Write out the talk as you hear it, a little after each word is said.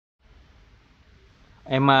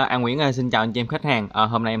Em An Nguyễn ơi, xin chào anh chị em khách hàng.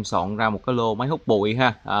 Hôm nay em soạn ra một cái lô máy hút bụi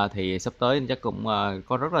ha. Thì sắp tới chắc cũng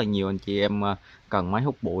có rất là nhiều anh chị em cần máy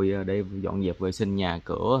hút bụi để dọn dẹp vệ sinh nhà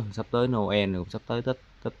cửa. Sắp tới Noel rồi, sắp tới Tết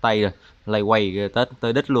Tết Tây rồi, lây quay Tết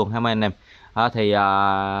tới đích luôn ha mấy anh em. Thì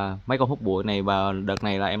mấy con hút bụi này và đợt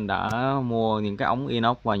này là em đã mua những cái ống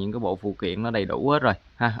inox và những cái bộ phụ kiện nó đầy đủ hết rồi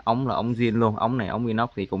ha. Ống là ống zin luôn, ống này ống inox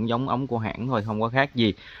thì cũng giống ống của hãng thôi, không có khác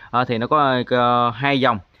gì. Thì nó có hai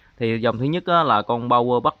dòng. Thì dòng thứ nhất là con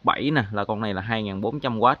Power VAX7 nè, là con này là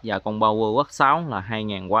 2400W, và con Power VAX6 là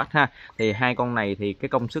 2000W ha. Thì hai con này thì cái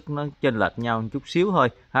công suất nó chênh lệch nhau một chút xíu thôi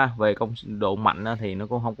ha. Về độ mạnh thì nó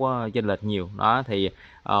cũng không có chênh lệch nhiều. Đó thì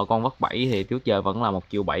con VAX7 thì trước giờ vẫn là 1.7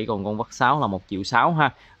 triệu, còn con VAX6 là 1.6 triệu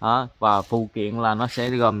ha. Và phụ kiện là nó sẽ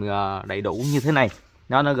gồm đầy đủ như thế này.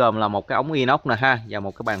 Nó gồm là một cái ống inox nè ha, và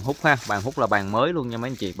một cái bàn hút ha. Bàn hút là bàn mới luôn nha mấy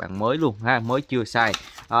anh chị, bàn mới luôn ha, mới chưa xài.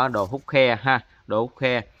 Đồ hút khe ha, đồ hút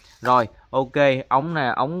khe. Rồi, ok, ống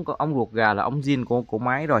nè, ống ruột gà là ống zin của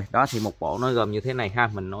máy rồi. Đó thì một bộ nó gồm như thế này ha,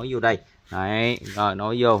 mình nối vô đây. Đấy, rồi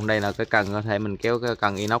nối vô, đây là cái cần, có thể mình kéo cái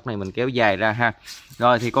cần inox này mình kéo dài ra ha.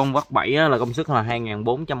 Rồi thì con VAX7 là công suất là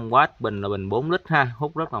 2400W, bình là bình 4 lít ha,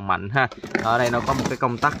 hút rất là mạnh ha. Ở đây nó có một cái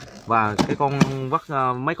công tắc, và cái con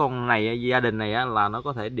mấy con này gia đình này là nó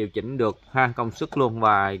có thể điều chỉnh được ha, công suất luôn,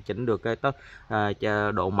 và chỉnh được cái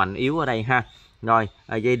độ mạnh yếu ở đây ha. Rồi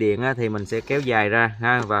dây điện thì mình sẽ kéo dài ra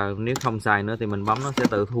ha, và nếu không xài nữa thì mình bấm nó sẽ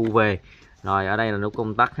tự thu về. Rồi ở đây là nút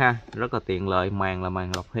công tắc ha, rất là tiện lợi. Màn là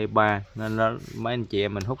màn lọc HEPA, nên nó, mấy anh chị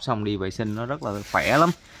em mình hút xong đi vệ sinh nó rất là khỏe lắm.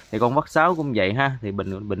 Thì con VAX6 cũng vậy ha, thì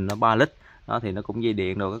bình nó 3 lít. Đó thì nó cũng dây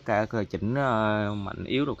điện rồi các cả chỉnh mạnh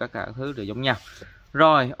yếu rồi các cả thứ đều giống nhau.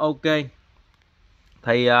 Rồi ok,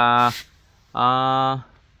 thì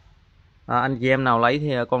anh chị em nào lấy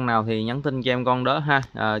thì con nào thì nhắn tin cho em con đó ha.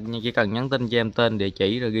 Chỉ cần nhắn tin cho em tên, địa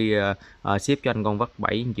chỉ, rồi ghi ship cho anh con VAX7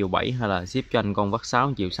 1.7 triệu, hay là ship cho anh con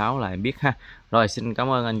VAX6 1.6 triệu là em biết ha. Rồi xin cảm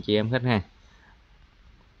ơn anh chị em khách hàng.